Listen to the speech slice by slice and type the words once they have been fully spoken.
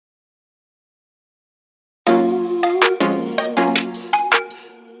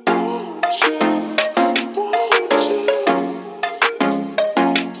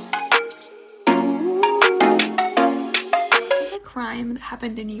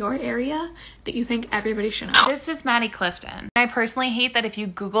happened in your area that you think everybody should know? This is Maddie Clifton. I personally hate that if you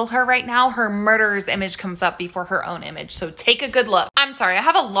Google her right now, her murderer's image comes up before her own image. So take a good look. I'm sorry, I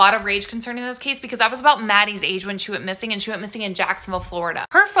have a lot of rage concerning this case because I was about Maddie's age when she went missing, and she went missing in Jacksonville, Florida.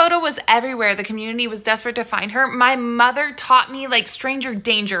 Her photo was everywhere. The community was desperate to find her. My mother taught me like stranger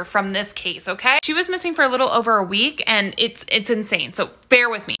danger from this case, okay? She was missing for a little over a week, and it's insane. So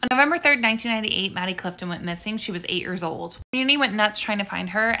bear with me. On November 3rd, 1998, Maddie Clifton went missing. She was 8 years old. The community went nuts trying to find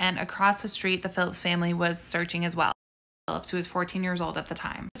her, and across the street, the Phillips family was searching as well. Phillips, who was 14 years old at the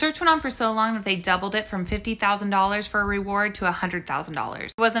time. The search went on for so long that they doubled it from $50,000 for a reward to $100,000.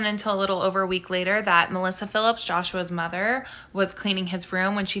 It wasn't until a little over a week later that Melissa Phillips, Joshua's mother, was cleaning his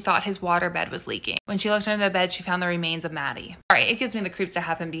room when she thought his waterbed was leaking. When she looked under the bed, she found the remains of Maddie. All right, it gives me the creeps to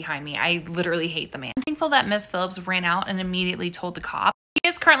have him behind me. I literally hate the man. I'm thankful that Miss Phillips ran out and immediately told the cop. He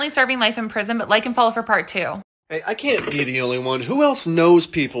is currently serving life in prison, but like and follow for part 2. Hey, I can't be the only one. Who else knows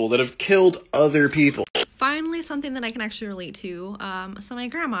people that have killed other people? Finally, something that I can actually relate to. So my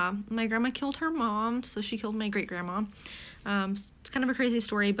grandma killed her mom, so she killed my great-grandma. It's kind of a crazy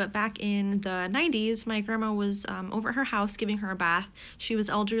story, but back in the 90s, my grandma was over at her house giving her a bath. She was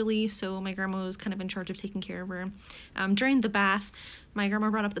elderly, so my grandma was kind of in charge of taking care of her. During the bath, my grandma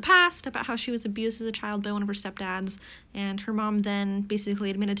brought up the past about how she was abused as a child by one of her stepdads, and her mom then basically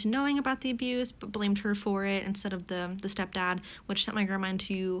admitted to knowing about the abuse but blamed her for it instead of the stepdad, which sent my grandma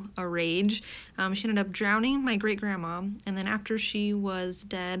into a rage. She ended up drowning my great-grandma, and then after she was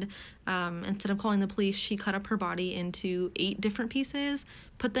dead, instead of calling the police, she cut up her body into 8 different pieces,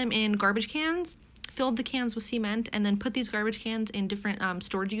 put them in garbage cans, filled the cans with cement, and then put these garbage cans in different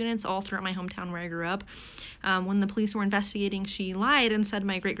storage units all throughout my hometown where I grew up. When the police were investigating, she lied and said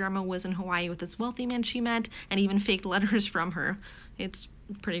my great-grandma was in Hawaii with this wealthy man she met, and even faked letters from her. It's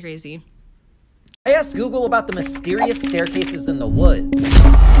pretty crazy. I asked Google about the mysterious staircases in the woods,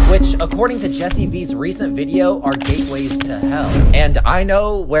 which, according to Jesse V's recent video, are gateways to hell. And I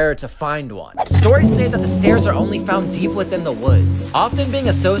know where to find one. Stories say that the stairs are only found deep within the woods, often being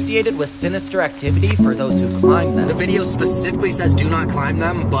associated with sinister activity for those who climb them. The video specifically says do not climb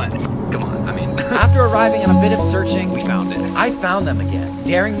them, but come on, I mean... After arriving and a bit of searching, we found it. I found them again,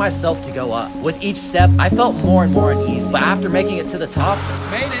 daring myself to go up. With each step, I felt more and more uneasy, but after making it to the top,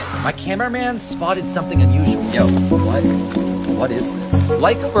 Made it! my cameraman spotted something unusual. Yo, what is this?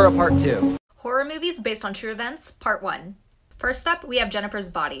 Like for a part 2. Horror movies based on true events, part 1. First up, we have Jennifer's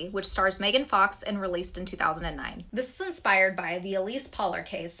Body, which stars Megan Fox and released in 2009. This was inspired by the Elise Pollard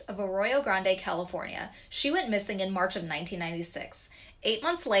case of Arroyo Grande, California. She went missing in March of 1996. 8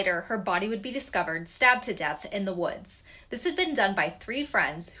 months later, her body would be discovered, stabbed to death in the woods. This had been done by 3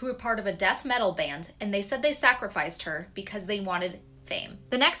 friends who were part of a death metal band, and they said they sacrificed her because they wanted fame.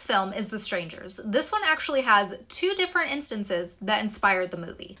 The next film is The Strangers. This one actually has 2 different instances that inspired the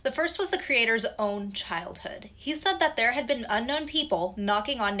movie. The first was the creator's own childhood. He said that there had been unknown people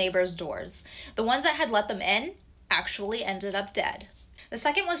knocking on neighbors' doors. The ones that had let them in actually ended up dead. The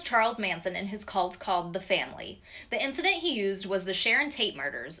second was Charles Manson and his cult called The Family. The incident he used was the Sharon Tate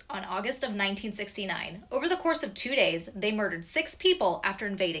murders on August of 1969. Over the course of 2 days, they murdered 6 people after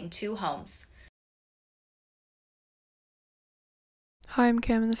invading 2 homes. Hi, I'm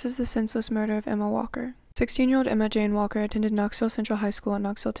Kim, and this is the senseless murder of Emma Walker. 16-year-old Emma Jane Walker attended Knoxville Central High School in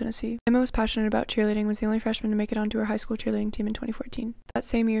Knoxville, Tennessee. Emma was passionate about cheerleading and was the only freshman to make it onto her high school cheerleading team in 2014. That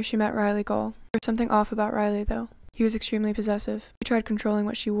same year, she met Riley Gall. There was something off about Riley, though. He was extremely possessive. He tried controlling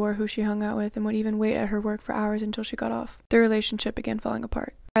what she wore, who she hung out with, and would even wait at her work for hours until she got off. Their relationship began falling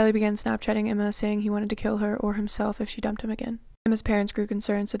apart. Riley began Snapchatting Emma, saying he wanted to kill her or himself if she dumped him again. Emma's parents grew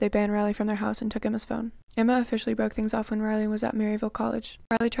concerned, so they banned Riley from their house and took Emma's phone. Emma officially broke things off when Riley was at Maryville College.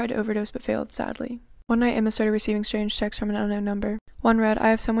 Riley tried to overdose but failed, sadly. One night, Emma started receiving strange texts from an unknown number. One read, "I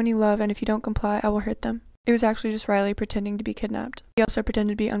have someone you love, and if you don't comply, I will hurt them." It was actually just Riley pretending to be kidnapped. He also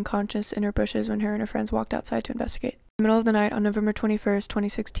pretended to be unconscious in her bushes when her and her friends walked outside to investigate. In the middle of the night, on November 21st,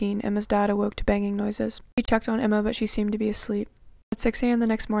 2016, Emma's dad awoke to banging noises. He checked on Emma, but she seemed to be asleep. At 6 a.m. the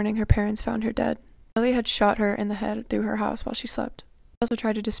next morning, her parents found her dead. Riley had shot her in the head through her house while she slept. He also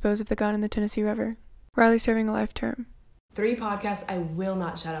tried to dispose of the gun in the Tennessee River. Riley serving a life term. 3 podcasts I will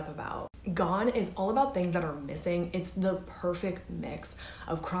not shut up about. Gone is all about things that are missing. It's the perfect mix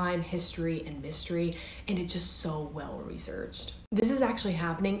of crime, history, and mystery, and it's just so well researched. This Is Actually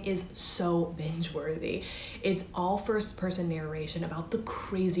Happening is so binge-worthy. It's all first-person narration about the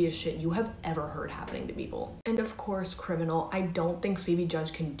craziest shit you have ever heard happening to people. And of course, criminal. I don't think Phoebe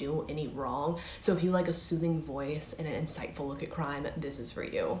Judge can do any wrong, so if you like a soothing voice and an insightful look at crime, this is for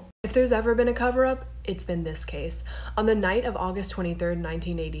you. If there's ever been a cover-up, it's been this case. On the night of August 23rd,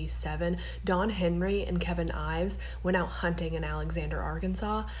 1987, Don Henry and Kevin Ives went out hunting in Alexander,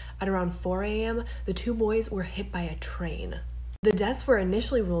 Arkansas. At around 4 a.m., the two boys were hit by a train. The deaths were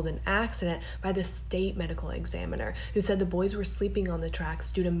initially ruled an accident by the state medical examiner, who said the boys were sleeping on the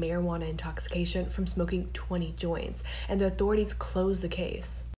tracks due to marijuana intoxication from smoking 20 joints, and the authorities closed the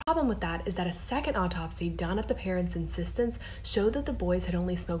case. The problem with that is that a second autopsy done at the parents' insistence showed that the boys had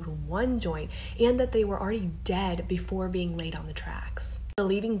only smoked 1 joint and that they were already dead before being laid on the tracks. The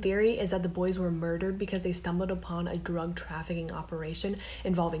leading theory is that the boys were murdered because they stumbled upon a drug trafficking operation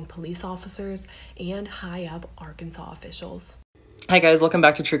involving police officers and high-up Arkansas officials. Hi guys, welcome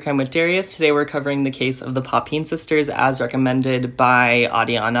back to True Crime with Darius. Today we're covering the case of the Papin sisters as recommended by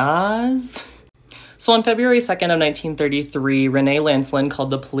Audianas. So on February 2nd of 1933, Renee Lancelin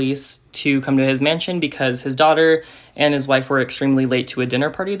called the police to come to his mansion because his daughter and his wife were extremely late to a dinner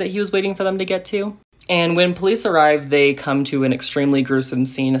party that he was waiting for them to get to. And when police arrived, they come to an extremely gruesome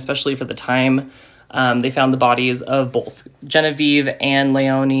scene, especially for the time. They found the bodies of both Genevieve and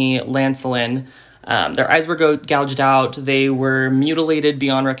Leonie Lancelin. Their eyes were gouged out, they were mutilated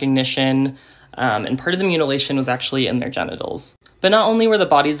beyond recognition, and part of the mutilation was actually in their genitals. But not only were the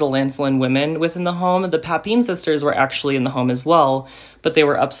bodies of Lancelin women within the home, the Papin sisters were actually in the home as well, but they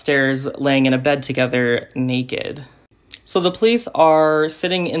were upstairs laying in a bed together naked. So the police are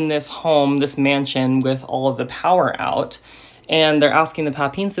sitting in this home, this mansion, with all of the power out, and they're asking the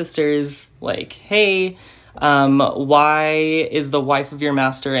Papin sisters, like, hey, why is the wife of your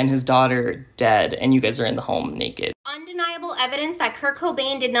master and his daughter dead and you guys are in the home naked? Undeniable evidence that Kurt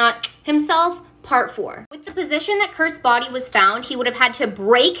Cobain did not himself, part 4. With the position that Kurt's body was found, he would have had to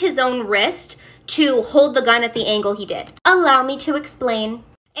break his own wrist to hold the gun at the angle he did. Allow me to explain.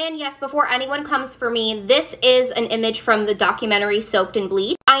 And yes, before anyone comes for me, this is an image from the documentary Soaked in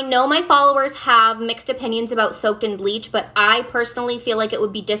Bleach. I know my followers have mixed opinions about Soaked in Bleach, but I personally feel like it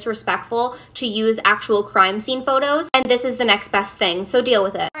would be disrespectful to use actual crime scene photos, and this is the next best thing, so deal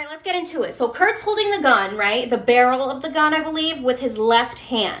with it. All right, let's get into it. So Kurt's holding the gun, right? The barrel of the gun, I believe, with his left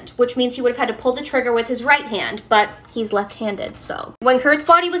hand, which means he would have had to pull the trigger with his right hand, but he's left-handed, so. When Kurt's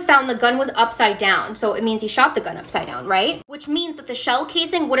body was found, the gun was upside down, so it means he shot the gun upside down, right? Which means that the shell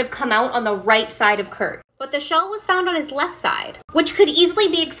casing would have come out on the right side of Kurt. But the shell was found on his left side, which could easily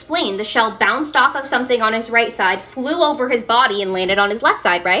be explained. The shell bounced off of something on his right side, flew over his body, and landed on his left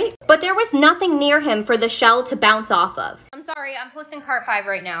side, right? But there was nothing near him for the shell to bounce off of. I'm sorry, I'm posting part 5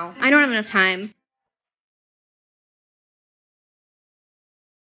 right now. I don't have enough time.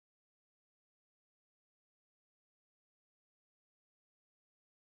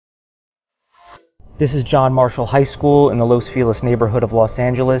 This is John Marshall High School in the Los Feliz neighborhood of Los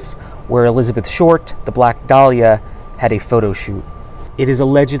Angeles, where Elizabeth Short, the Black Dahlia, had a photo shoot. It is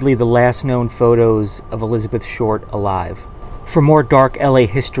allegedly the last known photos of Elizabeth Short alive. For more dark LA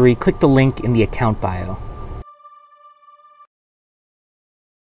history, click the link in the account bio.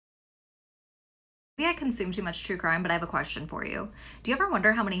 Maybe I consume too much true crime, but I have a question for you. Do you ever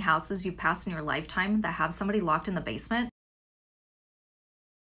wonder how many houses you've passed in your lifetime that have somebody locked in the basement?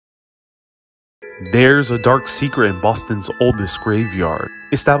 There's a dark secret in Boston's oldest graveyard.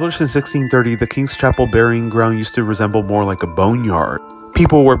 Established in 1630, the King's Chapel burying ground used to resemble more like a boneyard.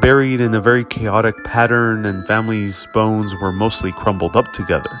 People were buried in a very chaotic pattern, and families' bones were mostly crumbled up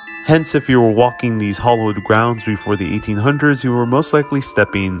together. Hence, if you were walking these hollowed grounds before the 1800s, you were most likely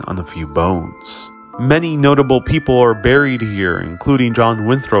stepping on a few bones. Many notable people are buried here, including John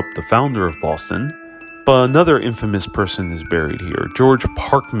Winthrop, the founder of Boston. But another infamous person is buried here, George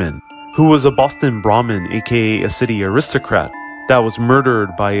Parkman, who was a Boston Brahmin, aka a city aristocrat, that was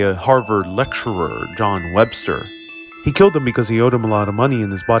murdered by a Harvard lecturer, John Webster. He killed him because he owed him a lot of money,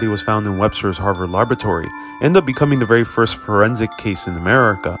 and his body was found in Webster's Harvard laboratory, ended up becoming the very first forensic case in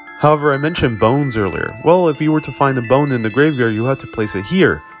America. However, I mentioned bones earlier. Well, if you were to find a bone in the graveyard, you had to place it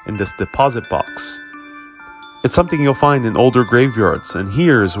here, in this deposit box. It's something you'll find in older graveyards, and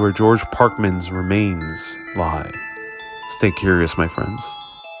here's where George Parkman's remains lie. Stay curious, my friends.